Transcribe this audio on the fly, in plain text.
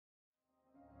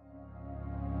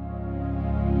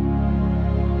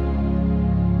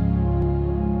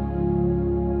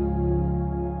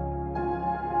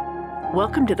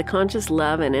Welcome to the Conscious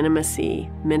Love and Intimacy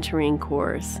Mentoring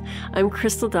course. I'm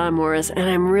Crystal Dawn Morris, and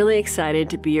I'm really excited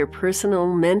to be your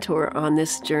personal mentor on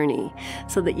this journey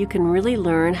so that you can really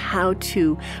learn how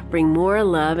to bring more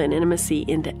love and intimacy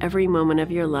into every moment of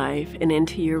your life and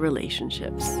into your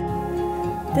relationships.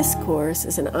 This course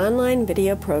is an online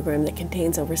video program that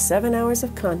contains over 7 hours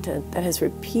of content that has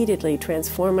repeatedly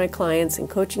transformed my clients in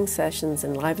coaching sessions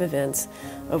and live events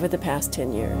over the past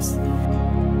 10 years.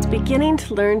 Beginning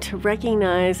to learn to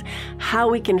recognize how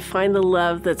we can find the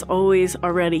love that's always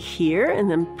already here in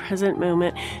the present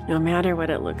moment, no matter what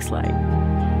it looks like.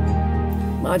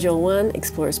 Module 1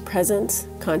 explores presence,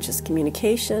 conscious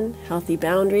communication, healthy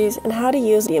boundaries, and how to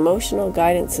use the emotional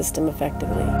guidance system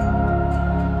effectively.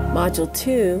 Module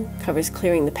 2 covers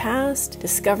clearing the past,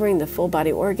 discovering the full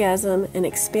body orgasm, and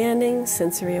expanding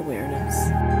sensory awareness.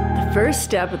 The first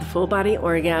step of the full body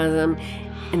orgasm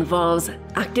involves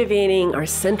activating our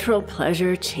central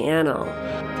pleasure channel.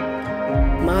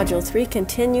 Module 3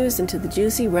 continues into the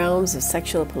juicy realms of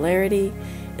sexual polarity,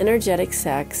 energetic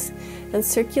sex, and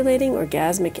circulating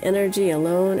orgasmic energy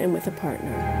alone and with a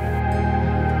partner.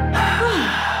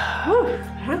 Whew,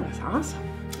 that was awesome.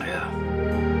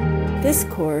 Yeah. This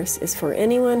course is for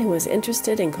anyone who is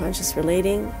interested in conscious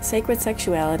relating, sacred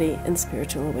sexuality, and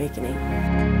spiritual awakening.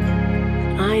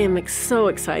 I am so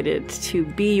excited to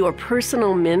be your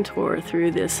personal mentor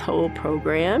through this whole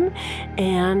program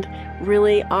and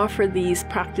really offer these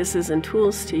practices and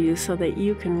tools to you so that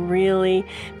you can really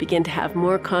begin to have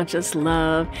more conscious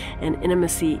love and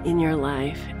intimacy in your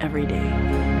life every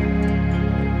day.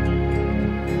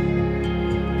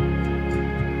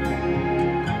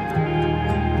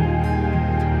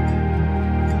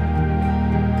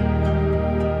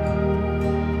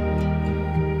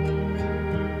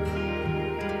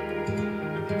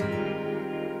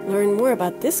 Learn more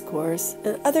about this course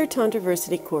and other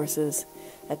Tantraversity courses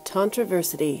at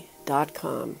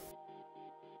tantraversity.com.